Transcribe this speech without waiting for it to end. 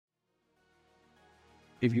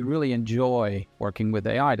if you really enjoy working with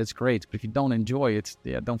AI, that's great. But if you don't enjoy it,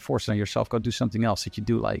 don't force it on yourself. Go do something else that you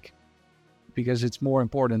do like. Because it's more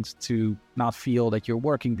important to not feel that you're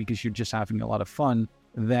working because you're just having a lot of fun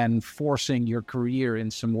than forcing your career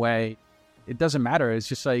in some way. It doesn't matter. It's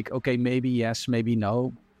just like, okay, maybe yes, maybe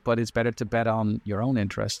no, but it's better to bet on your own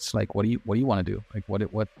interests. Like, what do you want to do? Like,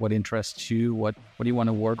 what interests you? What do you want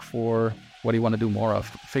to work for? What do you want to do more of?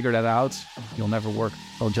 Figure that out. You'll never work.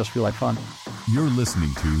 It'll just feel like fun. You're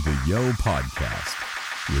listening to the Yo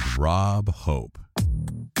Podcast with Rob Hope.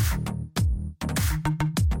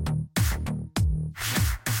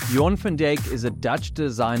 Jorn van Dijk is a Dutch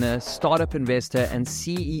designer, startup investor, and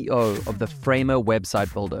CEO of the Framer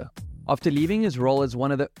website builder. After leaving his role as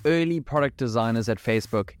one of the early product designers at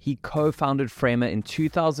Facebook, he co-founded Framer in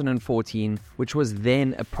 2014, which was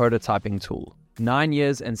then a prototyping tool. 9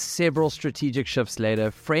 years and several strategic shifts later,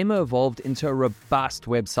 Framer evolved into a robust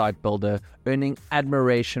website builder, earning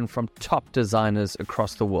admiration from top designers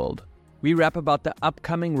across the world. We rap about the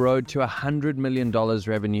upcoming road to $100 million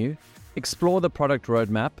revenue, explore the product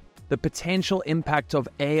roadmap, the potential impact of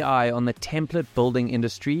AI on the template building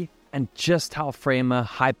industry, and just how Framer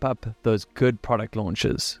hype up those good product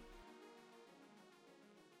launches.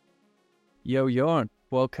 Yo, Jorn,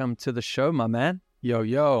 welcome to the show, my man.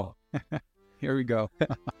 Yo. Here we go.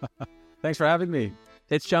 Thanks for having me.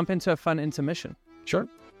 Let's jump into a fun intermission. Sure.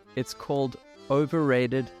 It's called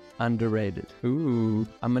Overrated, Underrated. Ooh.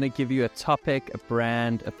 I'm going to give you a topic, a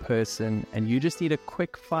brand, a person, and you just need a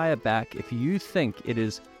quick fire back if you think it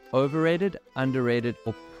is overrated, underrated,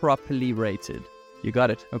 or properly rated. You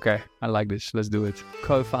got it. Okay, I like this. Let's do it.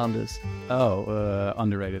 Co-founders.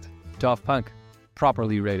 Underrated. Daft Punk.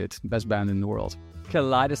 Properly rated. Best band in the world.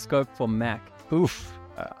 Kaleidoscope for Mac. Oof.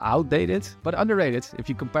 Outdated, but underrated. If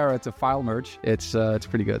you compare it to File Merge, it's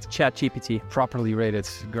pretty good. ChatGPT. Properly rated.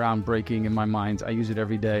 Groundbreaking in my mind. I use it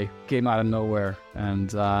every day. Came out of nowhere,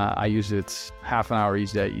 and I use it half an hour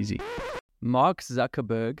each day, easy. Mark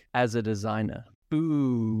Zuckerberg as a designer.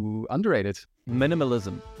 Ooh, underrated.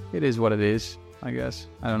 Minimalism. It is what it is, I guess.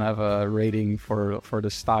 I don't have a rating for the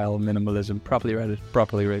style of minimalism. Properly rated.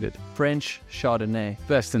 Properly rated. French Chardonnay.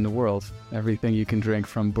 Best in the world. Everything you can drink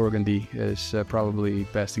from Burgundy is probably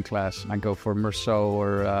best in class. I go for Meursault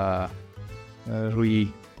or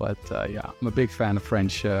Rouy. But yeah, I'm a big fan of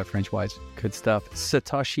French whites. Good stuff.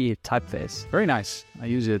 Satoshi typeface. Very nice. I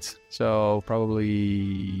use it. So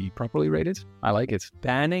probably properly rated. I like it.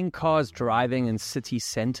 Banning cars driving in city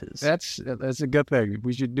centers. That's a good thing.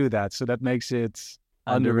 We should do that. So that makes it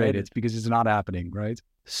underrated because it's not happening, right?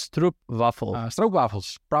 Stroopwafel.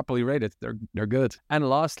 Stroopwafels, properly rated. They're good. And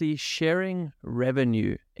lastly, sharing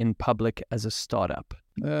revenue in public as a startup.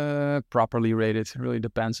 Properly rated. It really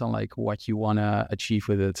depends on like what you want to achieve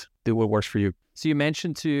with it. Do what works for you. So you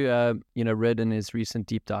mentioned to Rid in his recent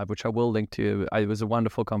deep dive, which I will link to. It was a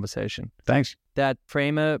wonderful conversation. Thanks. That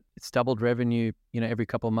Framer, it's doubled revenue, every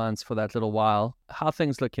couple of months for that little while. How are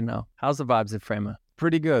things looking now? How's the vibes at Framer?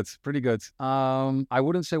 Pretty good. I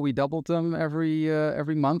wouldn't say we doubled them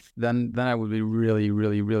every month. Then I would be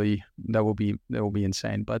really that will be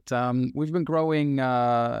insane. But we've been growing.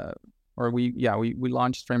 We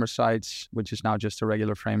launched Framer Sites, which is now just a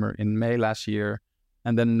regular Framer, in May last year,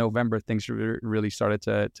 and then in November things really started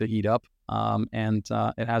to heat up. And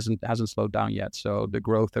it hasn't slowed down yet. So the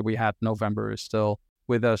growth that we had in November is still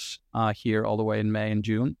with us here all the way in May and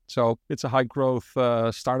June. So it's a high growth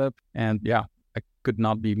startup, and yeah. I could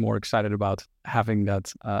not be more excited about having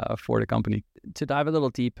that for the company. To dive a little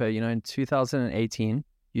deeper, in 2018,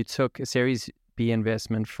 you took a Series B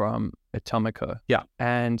investment from Atomico. Yeah.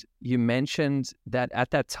 And you mentioned that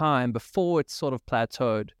at that time, before it sort of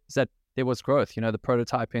plateaued, is that there was growth. The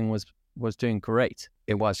prototyping was doing great.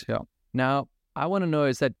 It was, yeah. Now, I want to know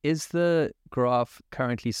is the graph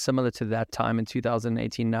currently similar to that time in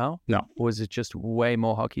 2018 now? No. Or is it just way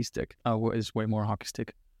more hockey stick? It's way more hockey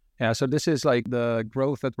stick. Yeah, so this is like the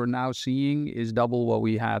growth that we're now seeing is double what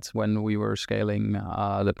we had when we were scaling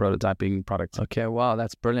the prototyping product. Okay, wow,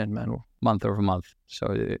 that's brilliant, man. Month over month. So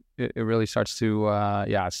it really starts to,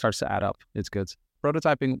 it starts to add up. It's good.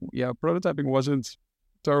 Prototyping wasn't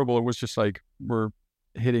terrible. It was just like we're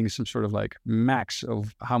hitting some sort of like max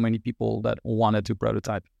of how many people that wanted to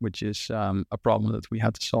prototype, which is a problem that we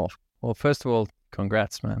had to solve. Well, first of all,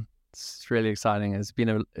 congrats, man. It's really exciting. It's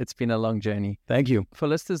been a long journey. Thank you. For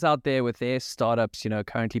listeners out there with their startups,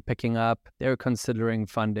 currently picking up, they're considering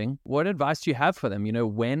funding. What advice do you have for them?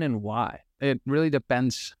 When and why? it really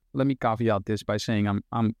depends. Let me caveat this by saying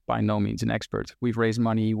I'm by no means an expert. We've raised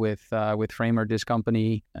money with Framer, this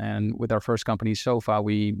company, and with our first company, Sofa,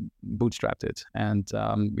 we bootstrapped it, and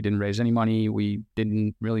we didn't raise any money. We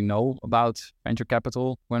didn't really know about venture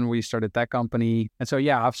capital when we started that company, and so I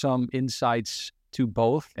have some insights to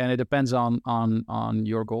both, and it depends on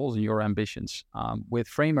your goals and your ambitions. With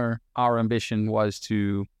Framer, our ambition was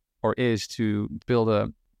is to build a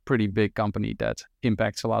pretty big company that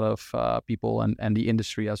impacts a lot of people and the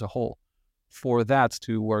industry as a whole. For that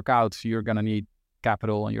to work out, you're going to need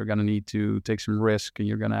capital, and you're going to need to take some risk, and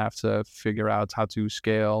you're going to have to figure out how to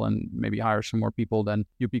scale and maybe hire some more people than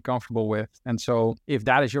you'd be comfortable with. And so if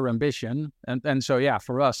that is your ambition, and so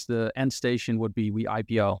for us, the end station would be we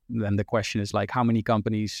IPO. Then the question is like, how many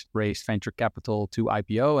companies raised venture capital to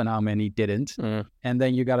IPO and how many didn't? And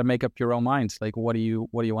then you got to make up your own mind. Like, what do you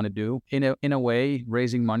want to do? In a way,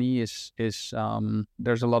 raising money is there's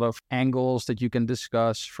a lot of angles that you can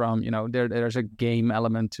discuss from, there's a game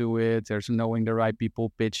element to it. There's knowing the right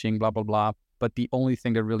people, pitching, blah, blah, blah. But the only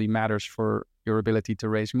thing that really matters for your ability to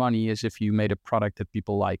raise money is if you made a product that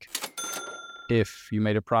people like. If you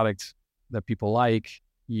made a product that people like,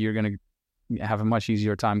 you're going to have a much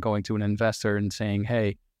easier time going to an investor and saying,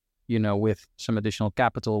 hey, with some additional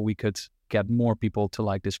capital, we could get more people to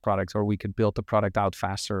like this product, or we could build the product out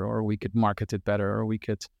faster, or we could market it better, or we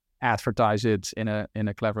could advertise it in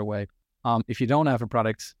a clever way. If you don't have a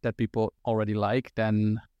product that people already like,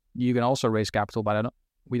 then you can also raise capital, but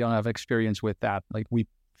we don't have experience with that. Like, we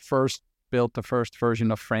first built the first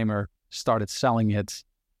version of Framer, started selling it,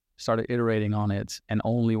 started iterating on it, and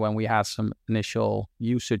only when we had some initial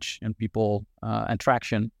usage and people and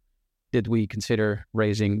traction did we consider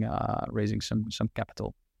raising some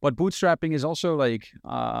capital. But bootstrapping is also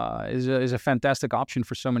is a fantastic option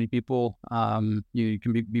for so many people. You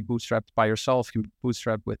can be bootstrapped by yourself. You can be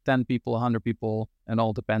bootstrapped with 10 people, 100 people. It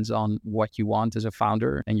all depends on what you want as a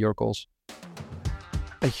founder and your goals.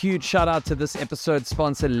 A huge shout out to this episode's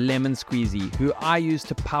sponsor, Lemon Squeezy, who I use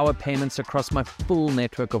to power payments across my full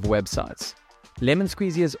network of websites. Lemon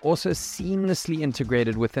Squeezy is also seamlessly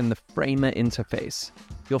integrated within the Framer interface.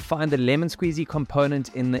 You'll find the Lemon Squeezy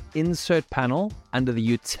component in the Insert panel under the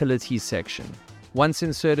Utilities section. Once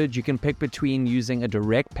inserted, you can pick between using a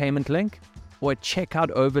direct payment link or a checkout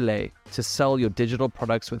overlay to sell your digital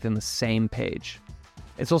products within the same page.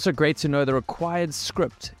 It's also great to know the required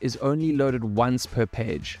script is only loaded once per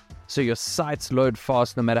page, so your sites load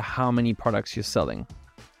fast no matter how many products you're selling.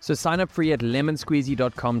 So sign up free at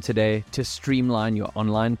lemonsqueezy.com today to streamline your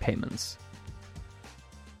online payments.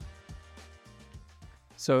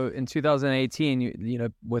 So in 2018,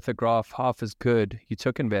 you with a graph half as good, you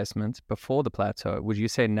took investment before the plateau. Would you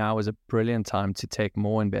say now is a brilliant time to take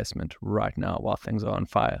more investment right now while things are on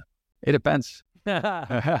fire? It depends.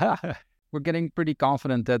 We're getting pretty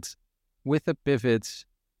confident that with the pivots,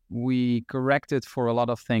 we corrected for a lot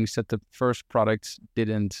of things that the first product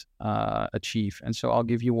didn't achieve. And so I'll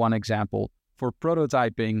give you one example. For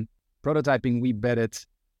prototyping, we betted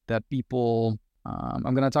that people, I'm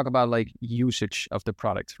going to talk about usage of the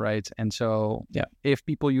product, right? And so if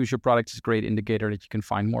people use your product, it's a great indicator that you can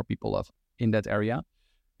find more people in that area.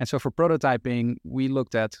 And so for prototyping, we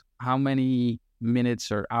looked at how many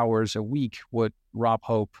minutes or hours a week would Rob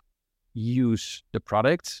Hope use the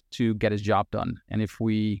product to get his job done. And if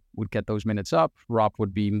we would get those minutes up, Rob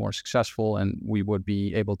would be more successful and we would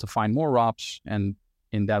be able to find more Robs and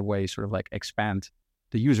in that way sort of expand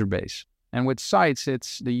the user base. And with sites,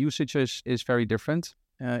 the usage is very different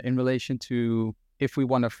in relation to if we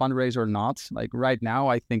want to fundraise or not. Right now,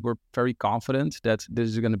 I think we're very confident that this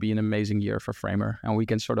is going to be an amazing year for Framer. And we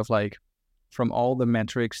can sort of from all the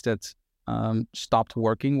metrics that stopped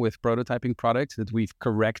working with prototyping products that we've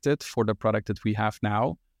corrected for the product that we have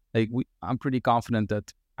now. I'm pretty confident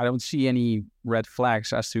that I don't see any red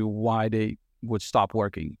flags as to why they would stop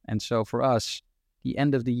working. And so for us, the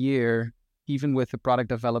end of the year, even with the product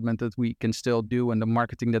development that we can still do and the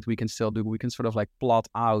marketing that we can still do, we can sort of plot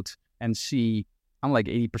out and see, I'm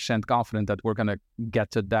 80% confident that we're going to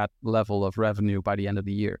get to that level of revenue by the end of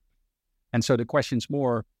the year. And so the question's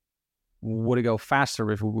more, would it go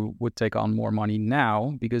faster if we would take on more money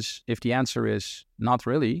now? Because if the answer is not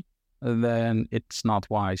really, then it's not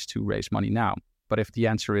wise to raise money now. But if the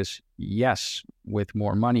answer is yes, with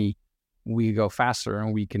more money, we go faster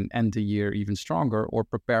and we can end the year even stronger or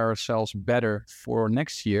prepare ourselves better for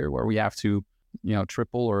next year where we have to,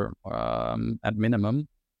 triple or at minimum,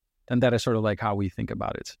 then that is sort of how we think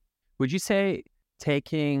about it. Would you say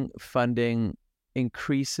taking funding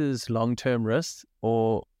increases long-term risk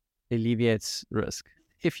or alleviates risk?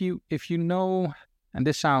 If you know And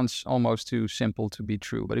this sounds almost too simple to be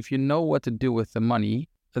true. But if you know what to do with the money,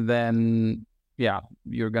 then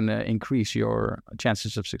you're going to increase your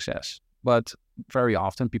chances of success. But very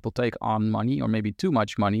often people take on money or maybe too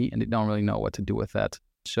much money and they don't really know what to do with that.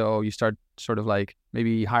 So you start sort of like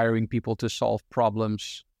maybe hiring people to solve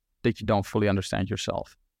problems that you don't fully understand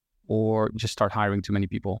yourself, or just start hiring too many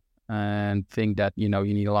people and think that, you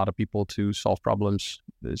need a lot of people to solve problems.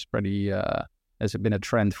 It's pretty, has been a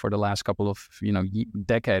trend for the last couple of,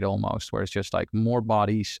 decade almost, where it's just like more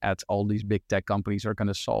bodies at all these big tech companies are going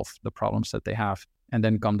to solve the problems that they have. And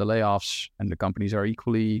then come the layoffs and the companies are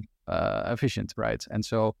equally efficient, right? And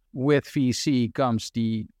so with VC comes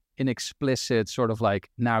the inexplicit sort of like,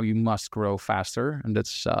 now you must grow faster. And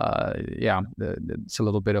that's, it's a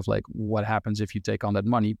little bit of like what happens if you take on that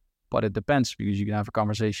money. But it depends, because you can have a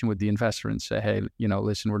conversation with the investor and say, hey,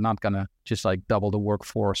 listen, we're not going to just like double the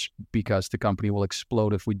workforce because the company will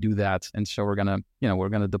explode if we do that. And so we're going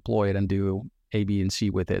to deploy it and do A, B, and C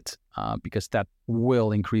with it, because that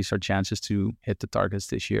will increase our chances to hit the targets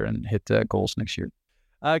this year and hit the goals next year.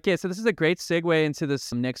 Okay, so this is a great segue into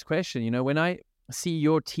this next question. When I see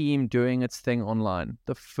your team doing its thing online,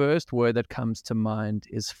 the first word that comes to mind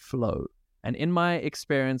is flow. And in my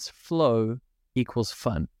experience, flow equals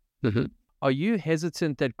fun. Mm-hmm. Are you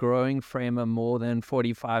hesitant that growing Framer more than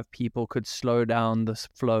 45 people could slow down the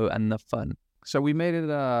flow and the fun? So we made it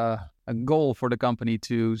a goal for the company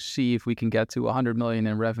to see if we can get to 100 million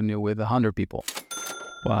in revenue with 100 people.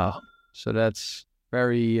 Wow. So that's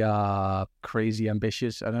very crazy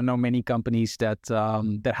ambitious. I don't know many companies that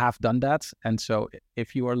have done that. And so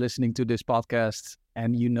if you are listening to this podcast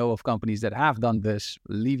and you know of companies that have done this,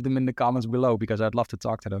 leave them in the comments below, because I'd love to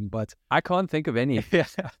talk to them. But I can't think of any. Yeah,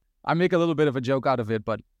 I make a little bit of a joke out of it,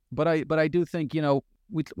 but I do think, we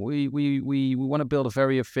want to build a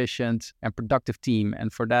very efficient and productive team,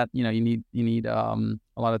 and for that, you need a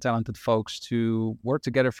lot of talented folks to work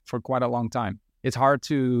together for quite a long time. It's hard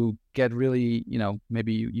to get really,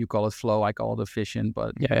 maybe you call it flow, I call it efficient,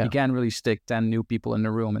 but you can't really stick 10 new people in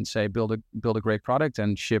the room and say build a great product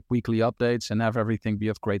and ship weekly updates and have everything be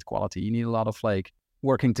of great quality. You need a lot of like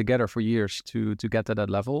working together for years to get to that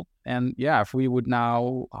level. And if we would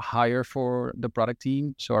now hire for the product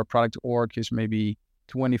team, so our product org is maybe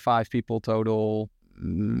 25 people total,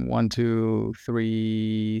 1, 2,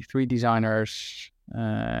 3 designers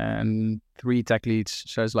and 3 tech leads.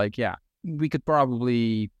 So it's like, we could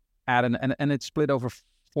probably add and it's split over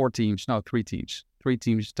 3 teams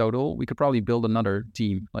total. We could probably build another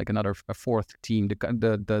team, like a 4th team.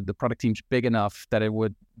 The product team's big enough that it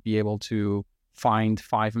would be able to find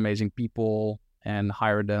 5 amazing people and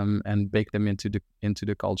hire them and bake them into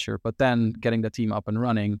the culture. But then getting the team up and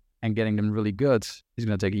running and getting them really good is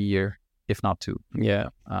going to take a year, if not 2.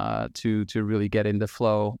 To really get in the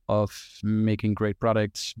flow of making great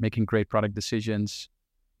products, making great product decisions,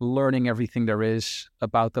 learning everything there is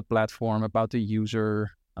about the platform, about the user,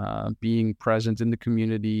 being present in the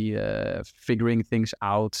community, figuring things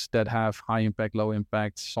out that have high impact, low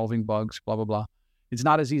impact, solving bugs, blah, blah, blah. It's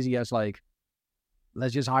not as easy as like,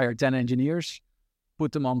 let's just hire 10 engineers,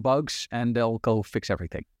 put them on bugs, and they'll go fix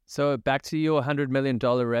everything. So back to your $100 million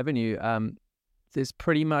revenue, there's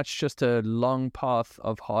pretty much just a long path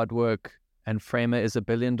of hard work, and Framer is $1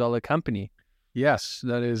 billion company. Yes,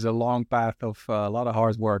 that is a long path of a lot of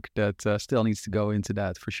hard work that still needs to go into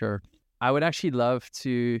that, for sure. I would actually love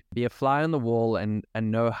to be a fly on the wall and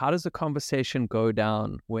know, how does the conversation go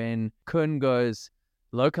down when Kun goes,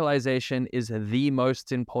 localization is the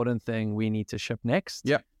most important thing we need to ship next?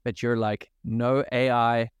 Yeah. But you're like, no,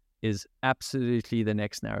 AI is absolutely the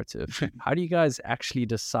next narrative. How do you guys actually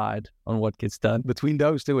decide on what gets done? Between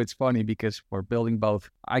those two, it's funny because we're building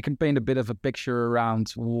both. I can paint a bit of a picture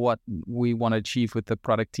around what we want to achieve with the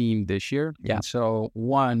product team this year. Yeah. And so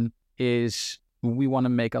one is we want to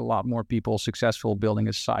make a lot more people successful building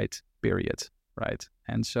a site, period, right?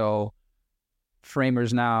 And so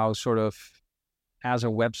Framers now sort of, as a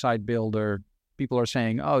website builder, people are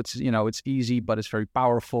saying, oh, it's easy, but it's very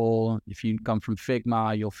powerful. If you come from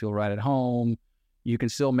Figma, you'll feel right at home. You can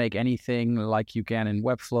still make anything like you can in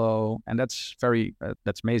Webflow. And that's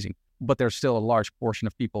that's amazing. But there's still a large portion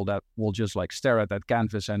of people that will just like stare at that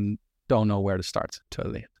canvas and don't know where to start.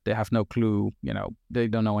 Totally. They have no clue, they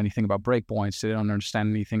don't know anything about breakpoints. They don't understand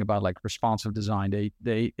anything about like responsive design.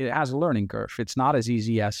 It has a learning curve. It's not as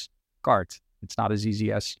easy as Cart. It's not as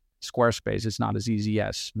easy as Squarespace. It's not as easy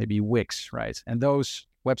as maybe Wix, right? And those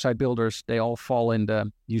website builders, they all fall in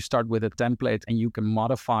you start with a template and you can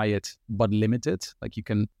modify it, but limit it. Like you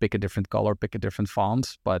can pick a different color, pick a different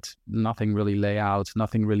font, but nothing really layout,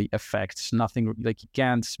 nothing really effects, nothing, like you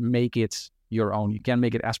can't make it your own. You can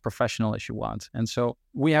make it as professional as you want. And so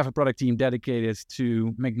we have a product team dedicated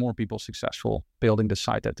to make more people successful building the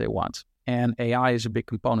site that they want. And AI is a big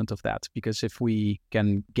component of that, because if we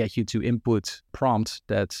can get you to input prompt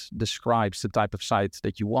that describes the type of site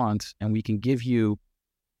that you want, and we can give you,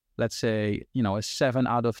 let's say, a 7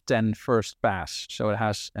 out of 10 first pass. So it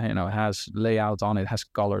has, it has layout on it, has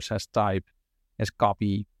colors, has type, has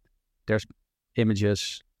copy, there's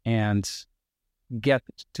images, and get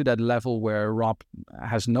to that level where Rob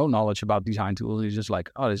has no knowledge about design tools. He's just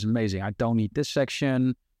like, oh, this is amazing. I don't need this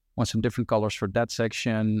section. Want some different colors for that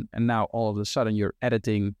section. And now all of a sudden you're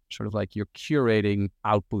editing, sort of like you're curating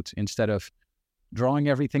output instead of drawing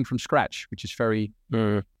everything from scratch, which is very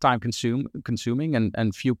time consuming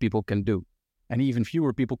and few people can do. And even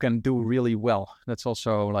fewer people can do really well. That's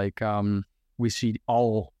also like, we see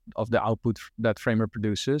all of the output that Framer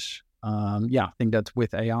produces. I think that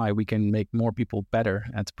with AI, we can make more people better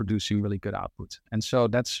at producing really good output. And so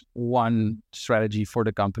that's one strategy for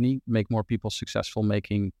the company, make more people successful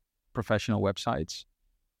making professional websites.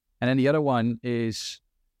 And then the other one is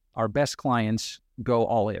our best clients go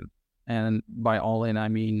all in. And by all in, I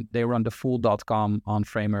mean they run the full .com on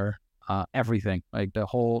Framer, everything, like the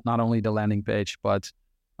whole, not only the landing page, but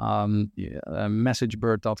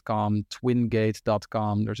messagebird.com,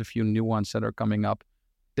 twingate.com. There's a few new ones that are coming up.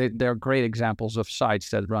 They're great examples of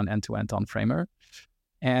sites that run end-to-end on Framer.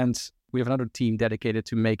 And we have another team dedicated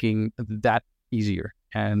to making that easier.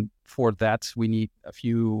 And for that, we need a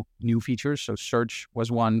few new features. So search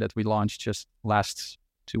was one that we launched just last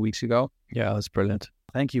 2 weeks ago. Yeah, that's brilliant.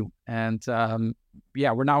 Thank you. And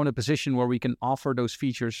we're now in a position where we can offer those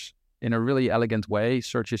features in a really elegant way.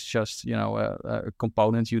 Search is just, a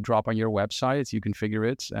component you drop on your website, you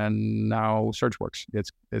configure it, and now search works.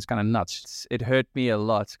 It's kind of nuts. It hurt me a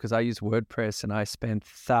lot because I use WordPress and I spent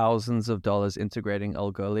thousands of dollars integrating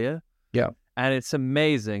Algolia. Yeah. And it's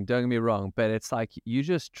amazing, don't get me wrong, but it's like you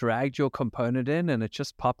just dragged your component in and it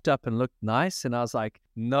just popped up and looked nice. And I was like,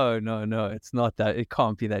 no, it's not that. It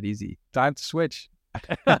can't be that easy. Time to switch.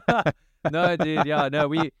 No, dude. Yeah,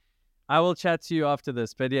 no, I will chat to you after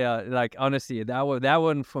this. But yeah, like honestly, that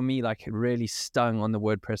one for me, like it really stung on the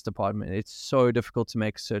WordPress department. It's so difficult to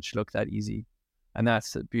make search look that easy. And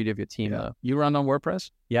that's the beauty of your team, though. You run on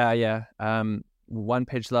WordPress? Yeah. One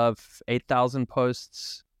Page Love, 8,000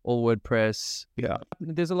 posts. All WordPress. Yeah.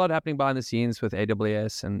 There's a lot happening behind the scenes with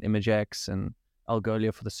AWS and ImageX and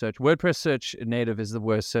Algolia for the search. WordPress search native is the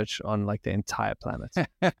worst search on like the entire planet.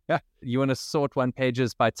 You want to sort one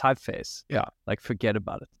pages by typeface. Yeah. Like forget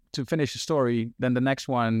about it. To finish the story, then the next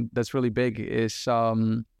one that's really big is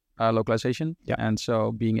localization. Yeah. And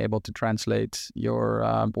so being able to translate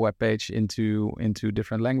your web page into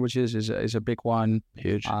different languages is a big one.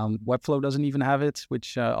 Huge. Webflow doesn't even have it,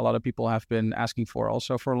 which a lot of people have been asking for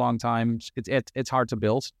also for a long time. It's hard to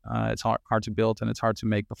build. It's hard to build and it's hard to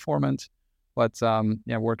make performant. But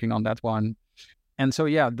working on that one. And so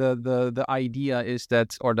the idea is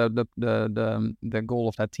that, or the goal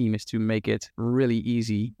of that team is to make it really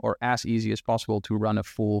easy, or as easy as possible, to run a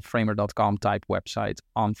full Framer.com type website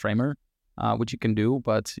on Framer, which you can do.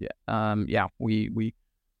 But we're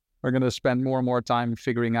going to spend more and more time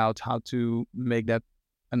figuring out how to make that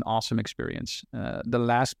an awesome experience. The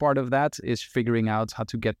last part of that is figuring out how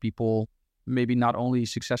to get people maybe not only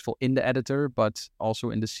successful in the editor, but also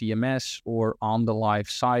in the CMS or on the live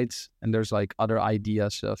site. And there's like other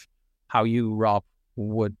ideas of how you, Rob,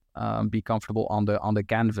 would be comfortable on the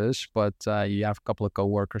canvas, but you have a couple of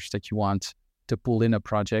coworkers that you want to pull in a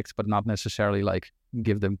project, but not necessarily like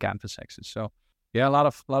give them canvas access. So yeah, a lot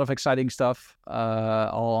of exciting stuff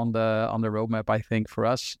all on the roadmap, I think, for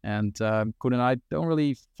us. And Koen and I don't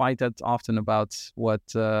really fight that often about what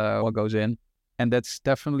goes in. And that's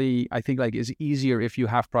definitely, I think, like is easier if you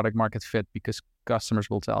have product market fit, because customers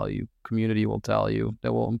will tell you, community will tell you,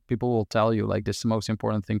 people will tell you like this is the most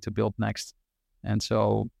important thing to build next. And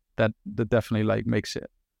so that definitely like makes it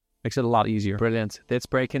a lot easier. Brilliant. Let's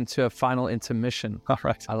break into a final intermission. All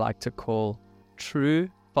right. I like to call true,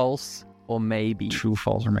 false, or maybe. True,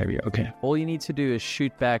 false, or maybe. Okay. All you need to do is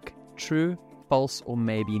shoot back true, false, or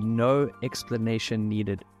maybe. No explanation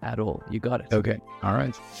needed at all. You got it. Okay. All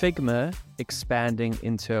right. Figma expanding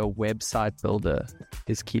into a website builder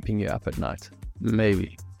is keeping you up at night.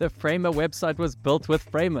 Maybe. The Framer website was built with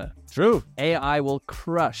Framer. True. AI will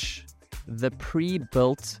crush the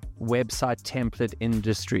pre-built website template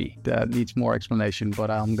industry. That needs more explanation, but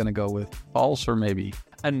I'm going to go with false or maybe.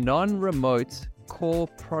 A non-remote core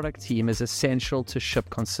product team is essential to ship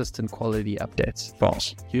consistent quality updates.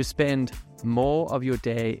 False. You spend more of your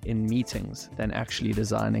day in meetings than actually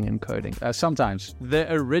designing and coding. Sometimes.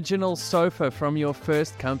 The original sofa from your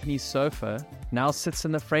first company's sofa now sits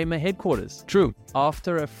in the Framer headquarters. True.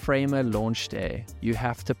 After a Framer launch day, you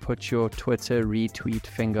have to put your Twitter retweet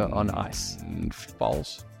finger on ice.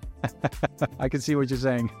 False. I can see what you're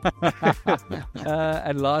saying.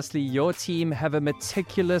 And lastly, your team have a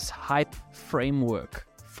meticulous hype framework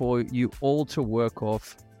for you all to work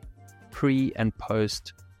off pre and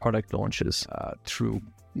post product launches. True.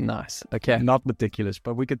 Nice. Okay. Not meticulous,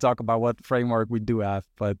 but we could talk about what framework we do have.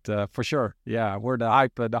 But for sure, yeah, we're the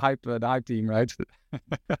hype team, right?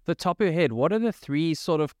 The top of your head, what are the 3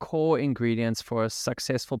 sort of core ingredients for a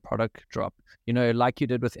successful product drop? You know, like you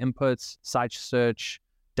did with inputs, site search,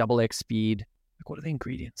 double X speed. Like, what are the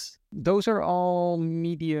ingredients? Those are all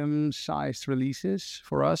medium-sized releases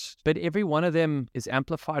for us. But every one of them is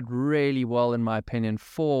amplified really well, in my opinion,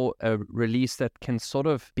 for a release that can sort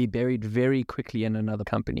of be buried very quickly in another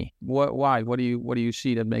company. Why? What do you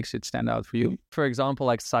see that makes it stand out for you? For example,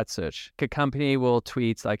 like site search. A company will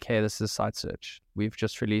tweet like, hey, this is site search. We've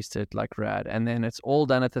just released it, like rad. And then it's all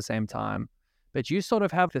done at the same time. But you sort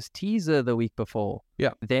of have this teaser the week before.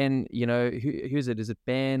 Yeah. Then, you know, who's it? Is it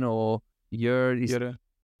Ben or Jure?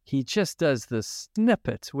 He just does this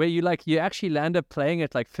snippet where you actually land up playing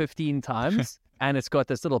it like 15 times and it's got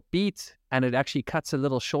this little beat and it actually cuts a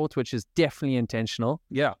little short, which is definitely intentional.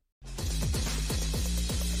 Yeah.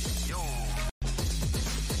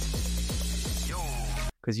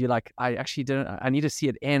 Because you're like, I need to see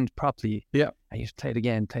it end properly. Yeah. And you play it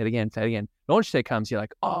again. Launch day comes, you're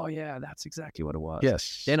like, oh yeah, that's exactly what it was.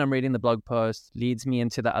 Yes. Then I'm reading the blog post, leads me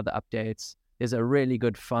into the other updates. There's a really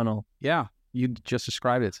good funnel. Yeah. You just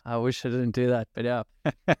described it. I wish I didn't do that, but yeah.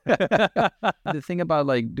 The thing about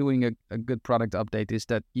like doing a good product update is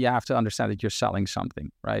that you have to understand that you're selling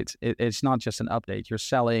something, right? It's not just an update. You're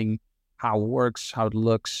selling how it works, how it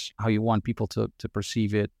looks, how you want people to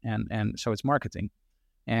perceive it. And so it's marketing.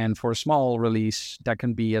 And for a small release, that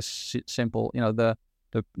can be as simple, you know,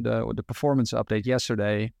 the performance update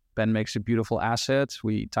yesterday, Ben makes a beautiful asset.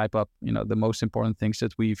 We type up, you know, the most important things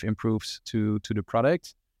that we've improved to the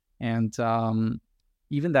product. And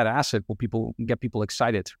even that asset will get people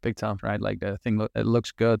excited big time, right? Like the thing, it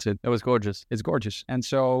looks good. It was gorgeous. It's gorgeous. And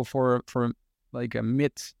so for like a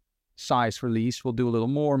mid-size release, we'll do a little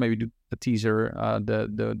more, maybe do a teaser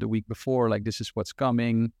the week before, like this is what's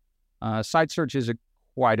coming. Site search is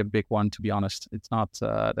quite a big one, to be honest. It's not,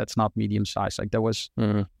 that's not medium size. Like that was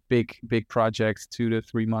big project, 2 to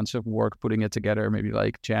 3 months of work putting it together, maybe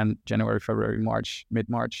like January, February, March,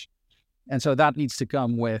 mid-March. And so that needs to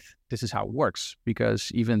come with, this is how it works,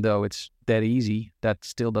 because even though it's that easy, that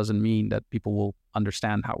still doesn't mean that people will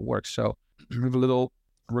understand how it works. So we have a little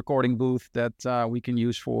recording booth that we can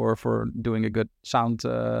use for doing a good sound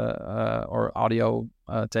or audio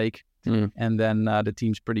take. And then the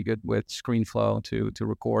team's pretty good with ScreenFlow to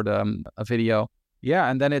record a video.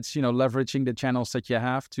 Yeah, and then it's, you know, leveraging the channels that you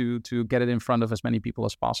have to get it in front of as many people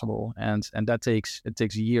as possible. And that takes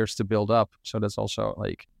years to build up. So that's also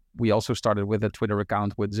like, we also started with a Twitter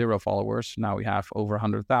account with 0 followers. Now we have over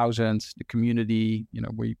 100,000. The community, you know,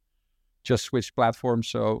 we just switched platforms,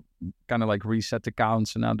 so kind of like reset the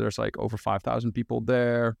counts, and now there's like over 5,000 people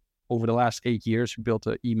there. Over the last 8 years, we built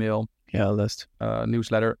an email list,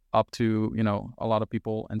 newsletter up to, you know, a lot of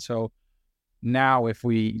people. And so now if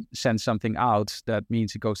we send something out, that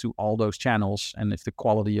means it goes to all those channels. And if the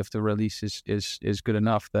quality of the release is good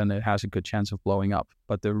enough, then it has a good chance of blowing up.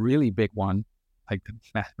 But the really big one, like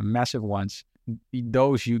the massive ones,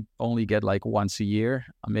 those you only get like once a year,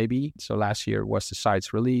 maybe. So last year was the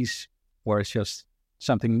site's release, where it's just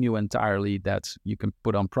something new entirely that you can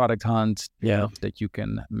put on Product Hunt, that you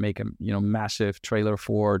can make a, you know, massive trailer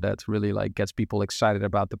for, that really like gets people excited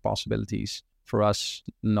about the possibilities. For us,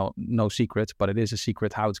 no secret, but it is a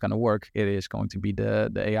secret how it's going to work. It is going to be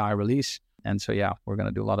the AI release. And so, yeah, we're going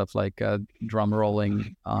to do a lot of like drum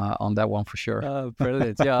rolling on that one for sure. Oh,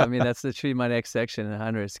 brilliant. Yeah, I mean, that's literally my next section,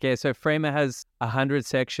 100. Okay, so Framer has 100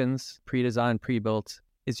 sections, pre-designed, pre-built.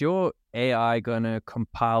 Is your AI going to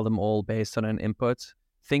compile them all based on an input?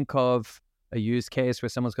 Think of a use case where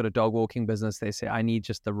someone's got a dog walking business. They say, I need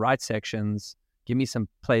just the right sections. Give me some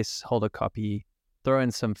placeholder copy. Throw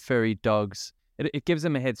in some furry dogs. It gives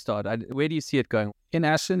them a head start. Where do you see it going? In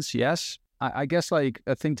essence, yes. I guess like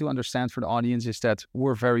a thing to understand for the audience is that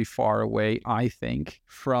we're very far away, I think,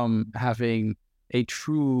 from having a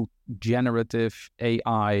true generative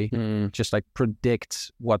AI just like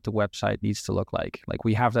predict what the website needs to look like. Like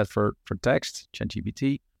we have that for text,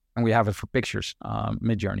 ChatGPT, and we have it for pictures,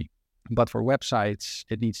 Midjourney. But for websites,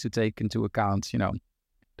 it needs to take into account,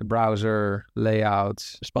 the browser, layout,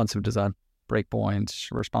 Responsive design. breakpoints,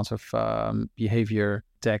 responsive behavior,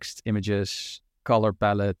 text, images, color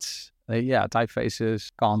palettes,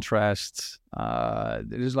 typefaces, contrast.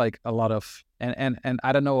 There's like a lot of, and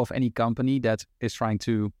I don't know of any company that is trying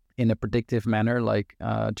to, in a predictive manner, like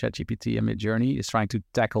ChatGPT and Midjourney, is trying to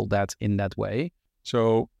tackle that in that way.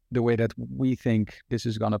 So the way that we think this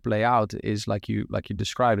is going to play out is like you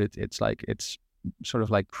described it. It's sort of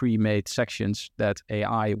like pre-made sections that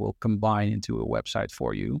AI will combine into a website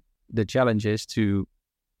for you. The challenge is to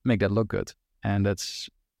make that look good, and that's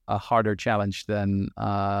a harder challenge than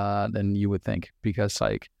you would think, because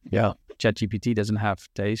ChatGPT doesn't have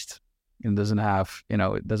taste, and doesn't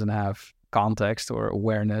have context or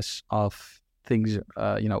awareness of things,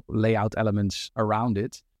 layout elements around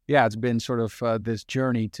it. Yeah, it's been sort of this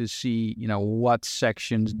journey to see, what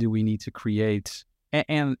sections do we need to create,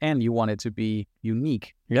 and you want it to be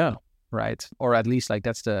unique. Yeah. Right. Or at least like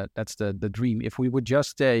that's the dream. If we would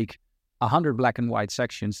just take 100 black and white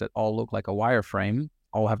sections that all look like a wireframe,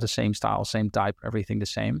 all have the same style, same type, everything the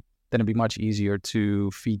same, then it'd be much easier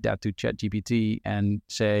to feed that to ChatGPT and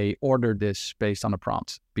say, order this based on a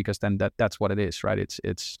prompt, because then that's what it is, right?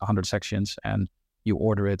 It's 100 sections, and you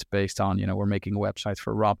order it based on, we're making a website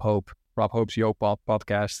for Rob Hope. Rob Hope's Yo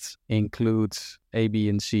podcast includes A, B,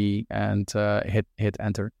 and C, and hit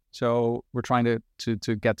enter. So we're trying to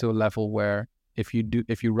get to a level where if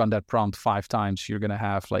you run that prompt 5 times, you're going to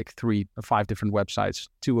have like 3 or 5 different websites,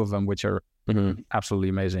 2 of them which are absolutely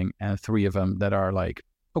amazing, and 3 of them that are like,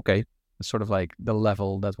 okay, it's sort of like the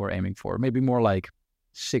level that we're aiming for. Maybe more like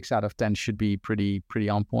 6 out of 10 should be pretty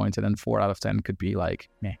on point, and then 4 out of 10 could be like,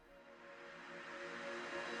 meh.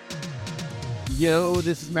 Yo,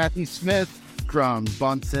 this is Matthew Smith from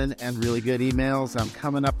Bunsen and Really Good Emails. I'm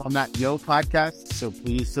coming up on that Yo podcast, so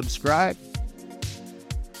please subscribe.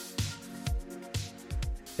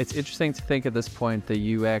 It's interesting to think at this point,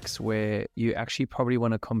 the UX, where you actually probably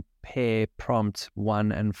want to compare prompt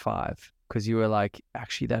 1 and 5, because you were like,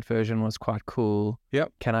 actually, that version was quite cool.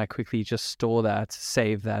 Yep. Can I quickly just store that,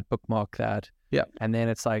 save that, bookmark that? Yep. And then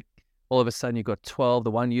it's like, all of a sudden you've got 12,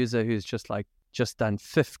 the one user who's just done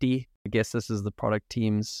 50. I guess this is the product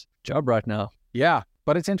team's job right now. Yeah,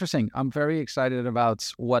 but it's interesting. I'm very excited about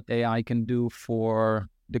what AI can do for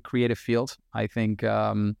the creative field. I think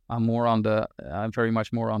I'm very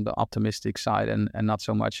much more on the optimistic side, and not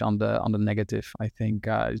so much on the negative. I think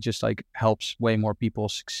it just like helps way more people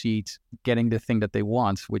succeed getting the thing that they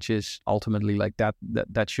want, which is ultimately like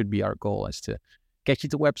that should be our goal, is to get you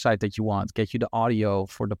the website that you want, get you the audio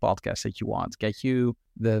for the podcast that you want, get you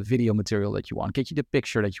the video material that you want, get you the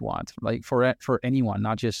picture that you want, like for anyone,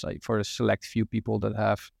 not just like for a select few people that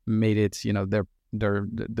have made it, they're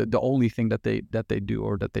the only thing that they do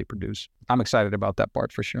or that they produce. I'm excited about that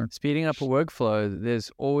part for sure. Speeding up a workflow,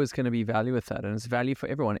 there's always going to be value with that, and it's value for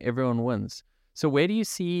everyone. Everyone wins. So where do you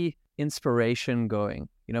see inspiration going?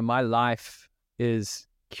 My life is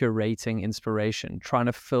curating inspiration, trying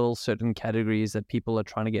to fill certain categories that people are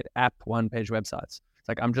trying to get app one-page websites. It's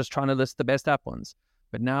like, I'm just trying to list the best app ones.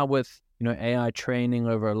 But now with, AI training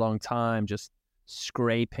over a long time, just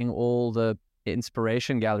scraping all the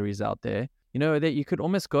inspiration galleries out there, that you could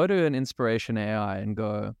almost go to an inspiration AI and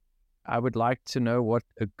go, I would like to know what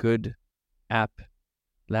a good app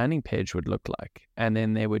landing page would look like. And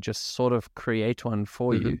then they would just sort of create one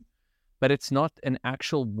for you. But it's not an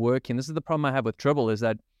actual working. This is the problem I have with Dribbble, is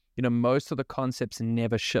that, most of the concepts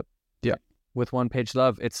never ship. Yeah. With One Page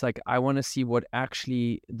Love, it's like, I want to see what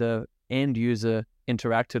actually the end user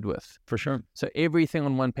interacted with. For sure. So everything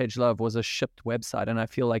on One Page Love was a shipped website. And I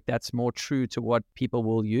feel like that's more true to what people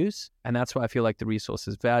will use. And that's why I feel like the resource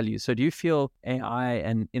is value. So do you feel AI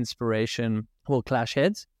and inspiration will clash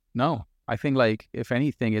heads? No, I think like, if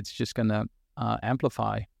anything, it's just going to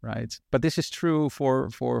amplify, right? But this is true for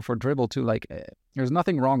Dribbble too. Like, there's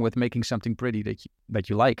nothing wrong with making something pretty that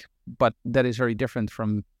you like, but that is very different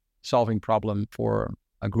from solving problem for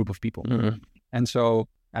a group of people. And so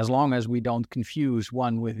as long as we don't confuse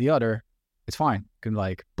one with the other, it's fine. You can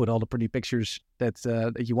like put all the pretty pictures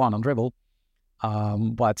that you want on Dribbble,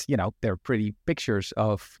 but they're pretty pictures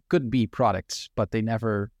of could be products, but they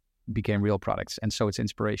never became real products, and so it's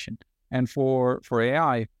inspiration. And for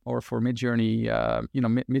AI or for Midjourney,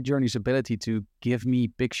 Midjourney's ability to give me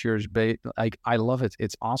pictures, like, I love it.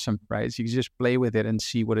 It's awesome, right? So you just play with it and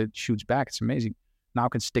see what it shoots back. It's amazing. Now I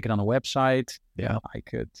can stick it on a website. Yeah, I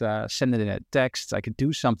could send it in a text. I could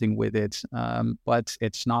do something with it, but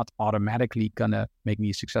it's not automatically gonna make me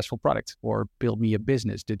a successful product or build me a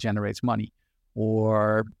business that generates money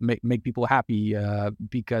or make people happy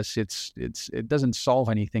because it doesn't solve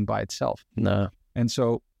anything by itself. No. And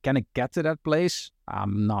so can it get to that place?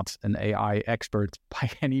 I'm not an AI expert by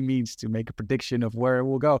any means to make a prediction of where it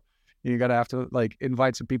will go. You're gonna have to like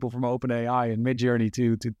invite some people from OpenAI and Midjourney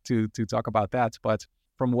to talk about that. But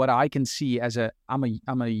from what I can see, I'm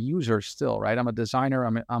a user still, right? I'm a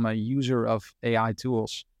designer. I'm a user of AI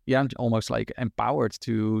tools. Yeah, I'm almost like empowered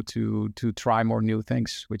to try more new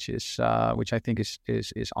things, which I think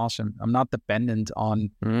is awesome. I'm not dependent on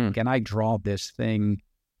can I draw this thing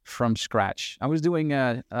from scratch. I was doing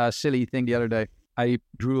a silly thing the other day. I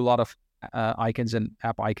drew a lot of icons and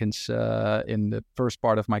app icons in the first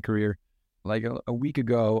part of my career. Like a week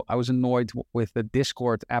ago, I was annoyed with the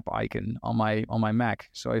Discord app icon on my Mac.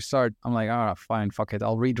 So I'm like, fine, fuck it.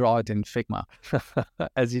 I'll redraw it in Figma.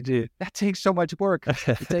 As you do. That takes so much work.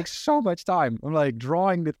 It takes so much time. I'm like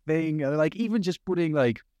drawing the thing, like even just putting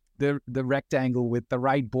like the rectangle with the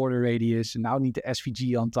right border radius, and now need the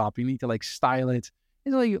SVG on top. You need to like style it.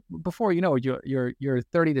 It's like before you know it, you're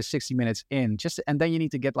 30 to 60 minutes in, and then you need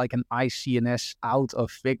to get like an ICNS out of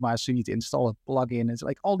Figma, so you need to install a plugin. It's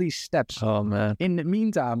like all these steps. Oh man! In the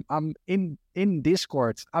meantime, I'm in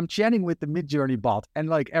Discord. I'm chatting with the Midjourney bot, and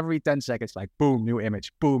like every 10 seconds, like boom, new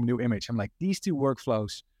image, boom, new image. I'm like, these two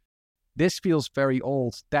workflows. This feels very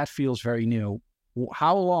old. That feels very new.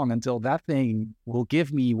 How long until that thing will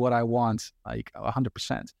give me what I want, like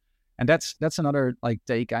 100%? And that's another like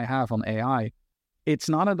take I have on AI. It's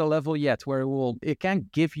not at a level yet where it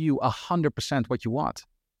can't give you 100% what you want,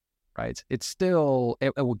 right? It's still,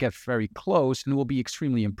 it will get very close and will be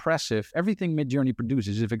extremely impressive. Everything Midjourney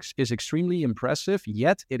produces is extremely impressive,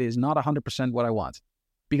 yet it is not 100% what I want.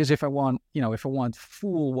 Because if I want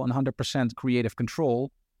full 100% creative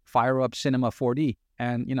control, fire up Cinema 4D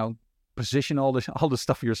and, position all the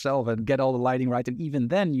stuff yourself and get all the lighting right. And even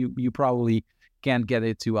then you probably can't get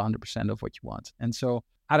it to 100% of what you want. And so,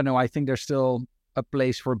 I don't know, I think there's still a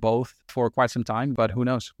place for both for quite some time, but who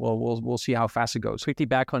knows? We'll see how fast it goes. Quickly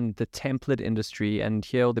back on the template industry, and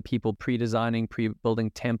here are the people pre-designing,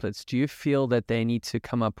 pre-building templates. Do you feel that they need to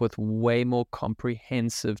come up with way more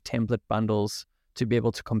comprehensive template bundles to be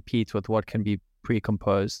able to compete with what can be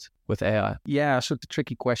pre-composed with AI? Yeah, so it's a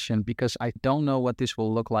tricky question because I don't know what this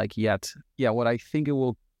will look like yet. Yeah, what I think it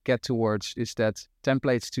will get towards is that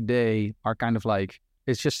templates today are kind of like,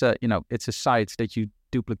 it's just it's a site that you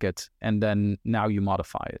duplicate and then now you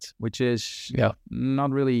modify it, which is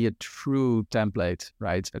not really a true template,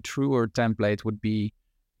 right? A truer template would be,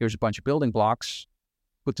 here's a bunch of building blocks,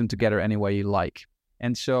 put them together any way you like.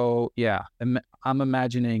 And so, I'm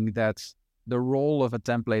imagining that the role of a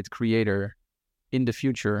template creator in the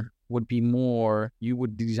future would be more, you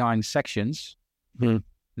would design sections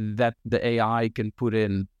that the AI can put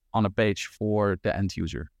in on a page for the end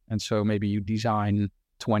user. And so maybe you design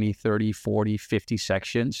 20, 30, 40, 50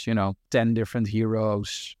 sections, 10 different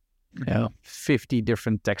heroes, 50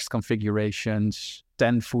 different text configurations,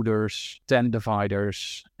 10 footers, 10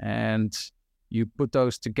 dividers, and you put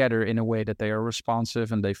those together in a way that they are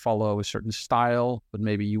responsive and they follow a certain style, but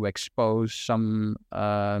maybe you expose some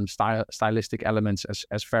stylistic elements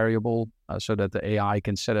as variable so that the AI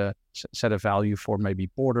can set a value for maybe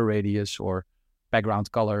border radius or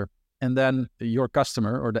background color. And then your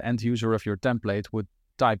customer or the end user of your template would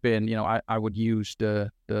type in, I would use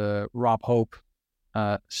the Rob Hope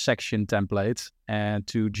section template and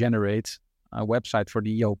to generate a website for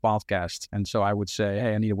the Yo podcast. And so I would say,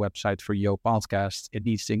 hey, I need a website for Yo podcast. It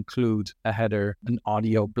needs to include a header, an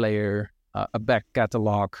audio player, a back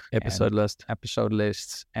catalog, episode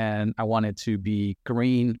lists. And I want it to be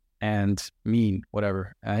green and mean,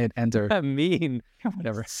 whatever. I hit enter. Mean,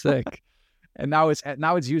 whatever. Sick. And now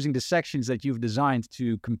it's using the sections that you've designed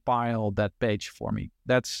to compile that page for me.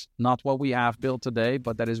 That's not what we have built today,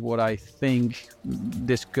 but that is what I think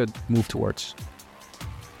this could move towards.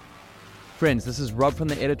 Friends, this is Rob from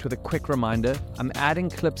The Edit with a quick reminder. I'm adding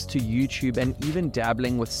clips to YouTube and even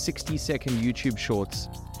dabbling with 60-second YouTube shorts.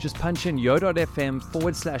 Just punch in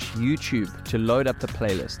yo.fm/YouTube to load up the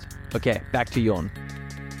playlist. Okay, back to Jorn.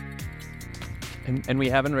 And we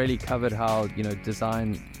haven't really covered how,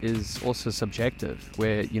 design is also subjective,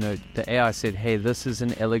 where, the AI said, hey, this is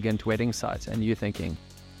an elegant wedding site. And you're thinking,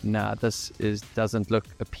 nah, this doesn't look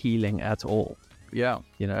appealing at all. Yeah.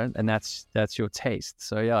 And that's your taste.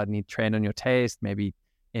 So I need to train on your taste, maybe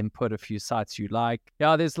input a few sites you like.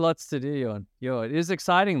 Yeah, there's lots to do, Jorn. It is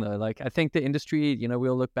exciting though. Like I think the industry,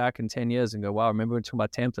 we'll look back in 10 years and go, wow, remember when talking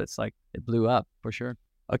about templates, like it blew up for sure.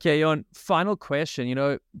 Okay, Jorn, final question.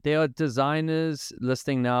 There are designers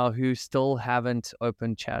listening now who still haven't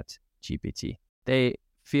opened Chat GPT. They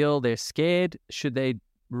feel they're scared. Should they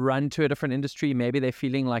run to a different industry. Maybe they're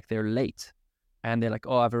feeling like they're late and they're like,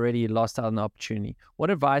 oh, I've already lost out on the opportunity. What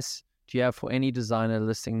advice do you have for any designer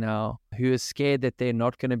listening now who is scared that they're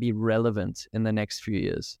not going to be relevant in the next few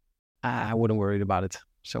years? I wouldn't worry about it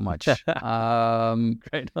so much.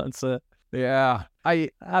 Great answer. Yeah,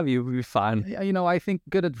 You'll be fine. I think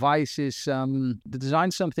good advice is to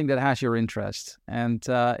design something that has your interest. And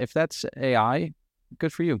if that's AI,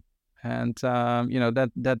 good for you. And,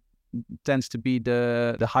 that tends to be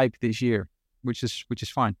the hype this year, which is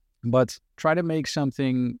fine. But try to make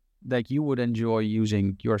something that you would enjoy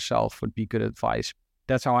using yourself would be good advice.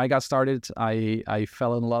 That's how I got started. I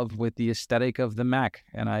fell in love with the aesthetic of the Mac,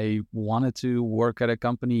 and I wanted to work at a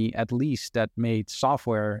company at least that made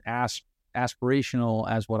software as aspirational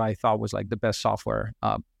as what I thought was like the best software,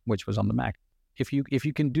 which was on the Mac. If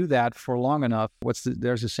you can do that for long enough,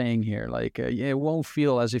 there's a saying here, like it won't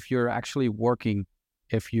feel as if you're actually working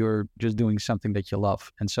if you're just doing something that you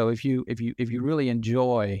love. And so if you really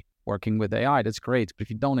enjoy working with AI, that's great. But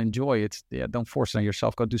if you don't enjoy it, don't force it on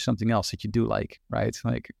yourself. Go do something else that you do like, right?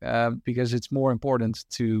 Because it's more important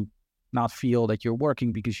to not feel that you're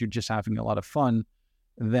working because you're just having a lot of fun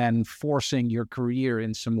than forcing your career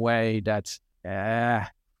in some way that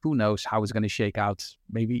who knows how it's going to shake out.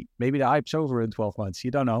 Maybe the hype's over in 12 months.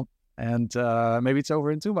 You don't know. And maybe it's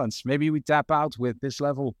over in 2 months. Maybe we tap out with this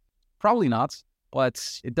level. Probably not,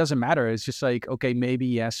 but it doesn't matter. It's just like, okay, maybe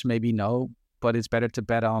yes, maybe no. But it's better to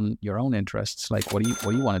bet on your own interests. Like, what do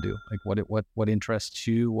you want to do? Like, what interests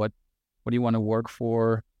you? What do you want to work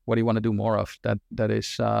for? What do you want to do more of? That'd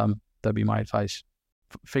be my advice.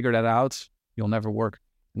 Figure that out. You'll never work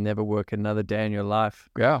another day in your life.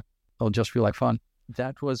 Yeah, it'll just feel like fun.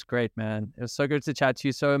 That was great, man. It was so good to chat to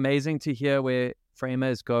you. So amazing to hear where Framer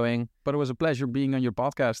is going. But it was a pleasure being on your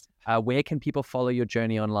podcast. Where can people follow your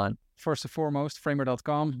journey online? First and foremost,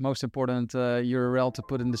 framer.com. Most important URL to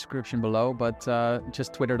put in the description below, but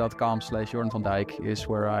just twitter.com/Jorn van Dijk is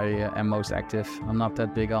where I am most active. I'm not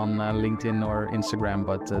that big on LinkedIn or Instagram,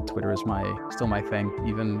 but Twitter is still my thing.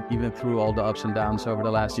 Even through all the ups and downs over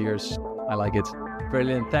the last years, I like it.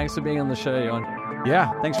 Brilliant. Thanks for being on the show, Jorn.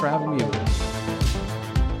 Yeah, thanks for having me.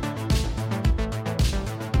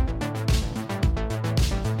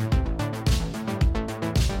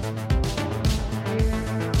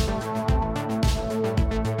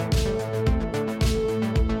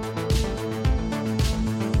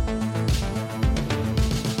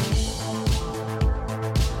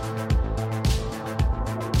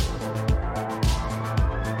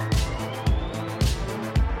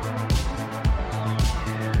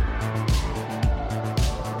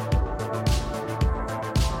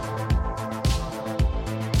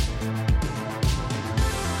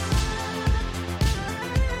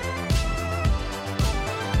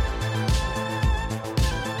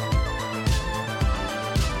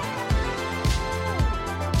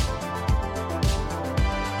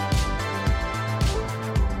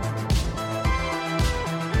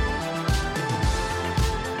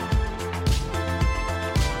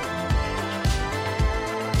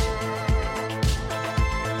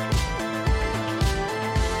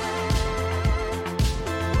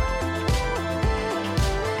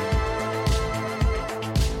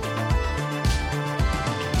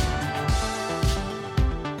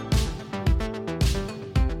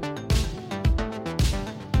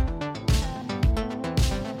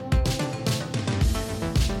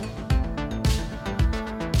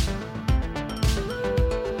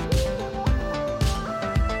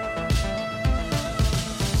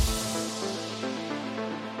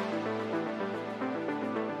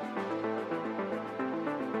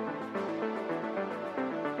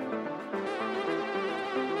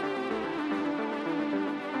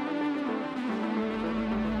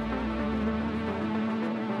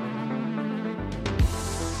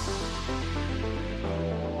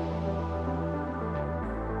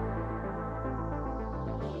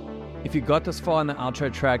 If you got this far in the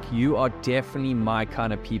outro track, you are definitely my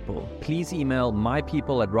kind of people. Please email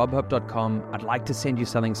mypeople@robhub.com. I'd like to send you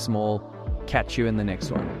something small. Catch you in the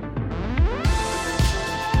next one.